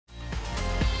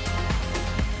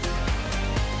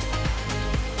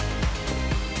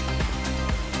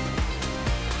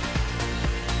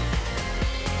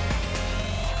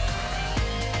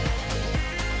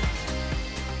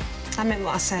I meant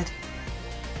what I said.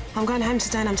 I'm going home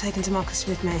today and I'm taking Demarcus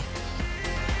with me.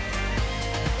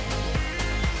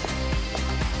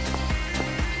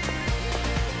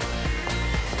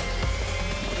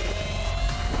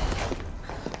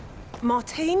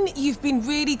 Martine, you've been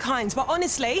really kind, but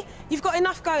honestly, you've got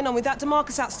enough going on without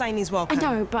Demarcus outstaying his welcome. I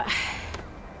know, but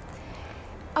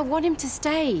I want him to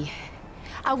stay.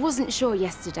 I wasn't sure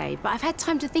yesterday, but I've had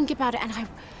time to think about it, and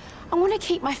I want to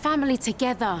keep my family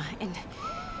together. And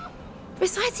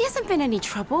besides, he hasn't been any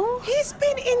trouble. He's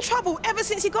been in trouble ever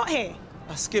since he got here.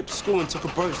 I skipped school and took a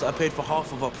brooch that I paid for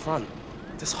half of up front.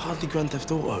 That's hardly Grand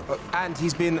Theft Auto. And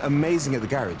he's been amazing at the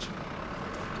garage.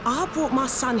 I brought my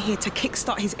son here to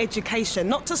kickstart his education,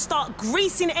 not to start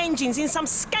greasing engines in some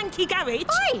skanky garage.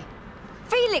 Oi!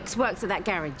 Felix works at that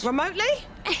garage. Remotely?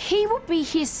 He will be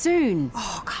here soon.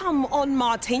 Oh, come on,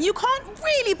 Martine. You can't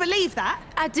really believe that.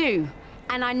 I do,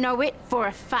 and I know it for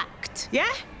a fact.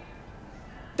 Yeah?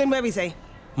 Then where is he?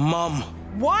 Mum.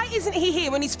 Why isn't he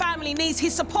here when his family needs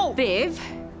his support? Viv,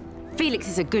 Felix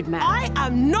is a good man. I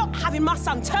am not having my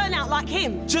son turn out like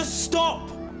him. Just stop!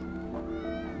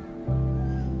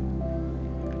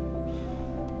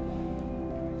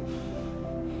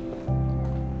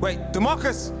 Wait,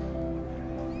 Demarcus!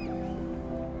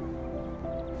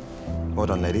 Well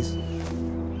done, ladies.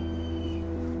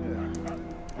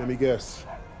 Let me guess.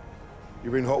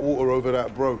 You're in hot water over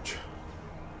that brooch.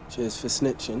 Cheers for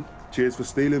snitching. Cheers for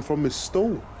stealing from his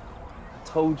stall.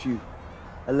 Told you.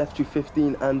 I left you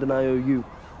 15 and an IOU.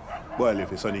 Well,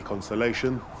 if it's any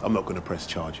consolation, I'm not going to press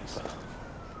charges.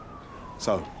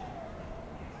 So,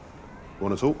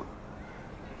 want to talk?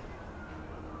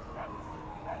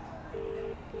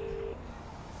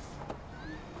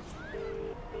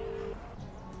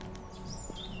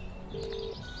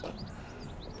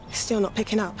 Still not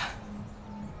picking up.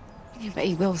 Yeah, but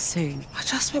he will soon. I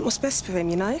just want what's best for him,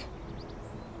 you know?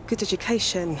 Good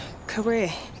education, career,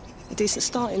 a decent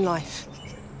start in life.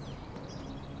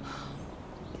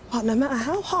 But no matter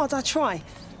how hard I try,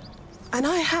 and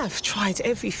I have tried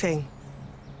everything,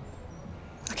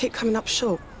 I keep coming up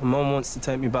short. My mum wants to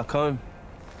take me back home.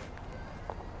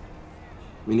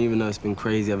 I mean, even though it's been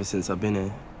crazy ever since I've been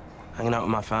here, hanging out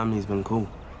with my family's been cool.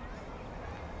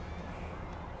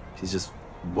 She's just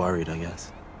worried, I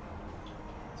guess.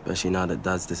 Especially now that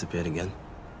Dad's disappeared again.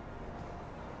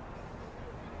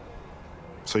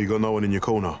 So you got no one in your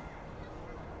corner?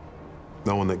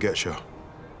 No one that gets you?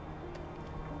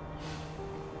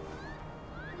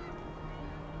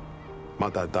 My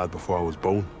dad died before I was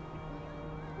born.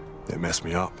 It messed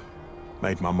me up.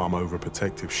 Made my mum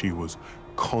overprotective. She was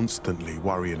constantly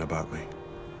worrying about me.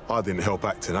 I didn't help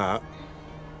acting out.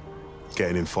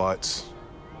 Getting in fights,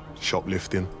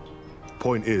 shoplifting.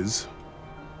 Point is,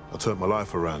 I turned my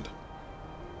life around.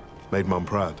 Made Mum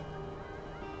proud.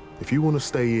 If you want to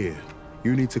stay here,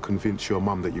 you need to convince your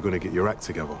mum that you're going to get your act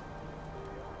together.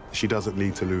 She doesn't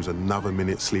need to lose another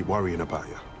minute's sleep worrying about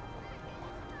you.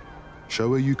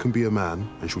 Show her you can be a man,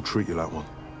 and she'll treat you like one.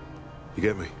 You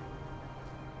get me?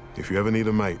 If you ever need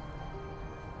a mate,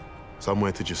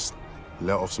 somewhere to just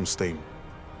let off some steam,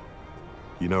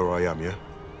 you know where I am, yeah?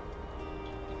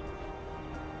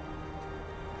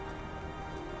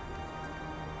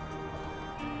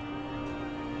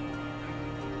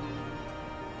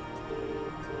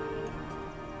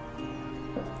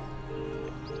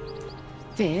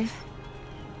 Viv,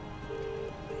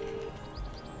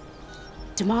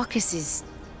 Demarcus is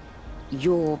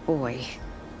your boy,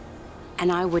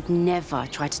 and I would never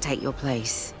try to take your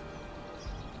place.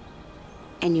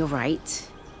 And you're right.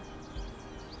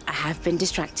 I have been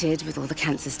distracted with all the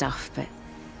cancer stuff, but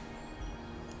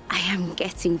I am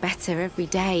getting better every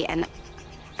day, and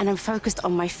I'm focused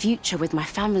on my future with my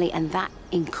family, and that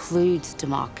includes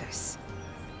Demarcus.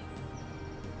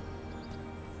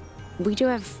 We do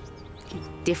have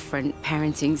different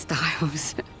parenting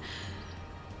styles.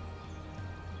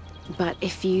 But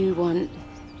if you want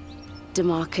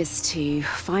Demarcus to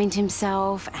find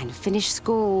himself and finish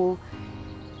school,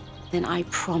 then I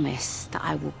promise that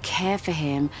I will care for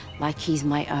him like he's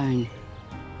my own.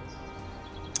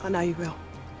 I know you will.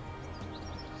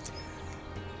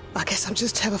 I guess I'm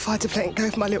just terrified to let go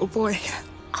of my little boy.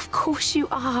 Of course you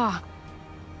are.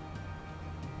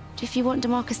 But if you want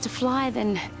Demarcus to fly,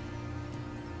 then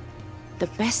the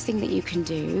best thing that you can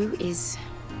do is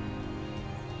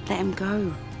let him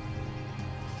go.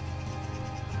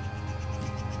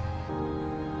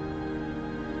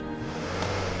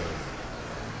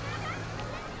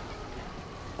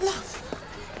 Love,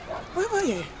 where were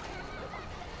you?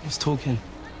 I was talking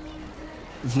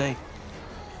with Nate.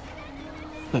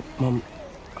 Look, Mum,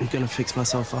 I'm gonna fix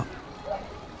myself up.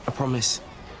 I promise.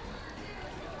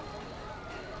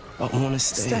 But I want to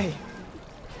stay. Stay.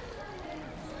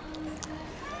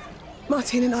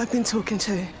 Martin and I have been talking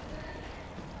too.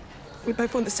 We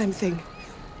both want the same thing.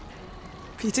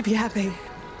 For you to be happy.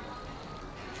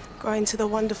 Grow into the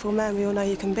wonderful man we all know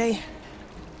you can be.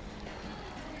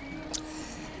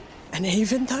 And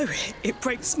even though it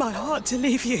breaks my heart to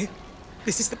leave you,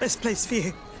 this is the best place for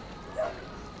you.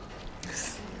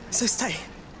 So stay.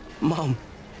 Mom.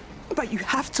 But you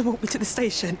have to walk me to the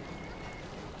station.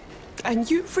 And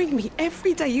you ring me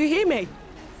every day, you hear me?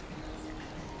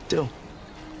 Deal.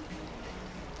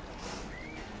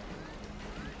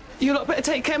 You lot better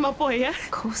take care of my boy, yeah?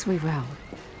 Of course we will.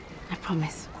 I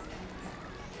promise.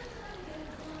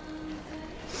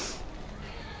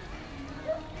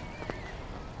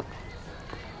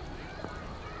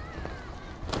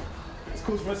 It's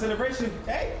cause for a celebration,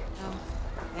 hey?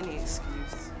 Any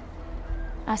excuse.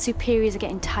 Our superiors are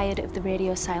getting tired of the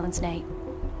radio silence, Nate.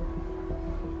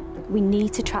 We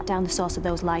need to track down the source of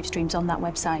those live streams on that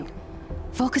website.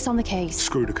 Focus on the case.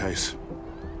 Screw the case.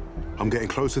 I'm getting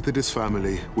closer to this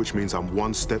family, which means I'm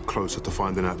one step closer to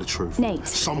finding out the truth. Nate.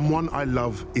 Someone I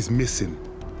love is missing.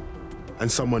 And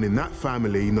someone in that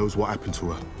family knows what happened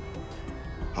to her.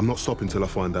 I'm not stopping till I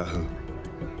find out who.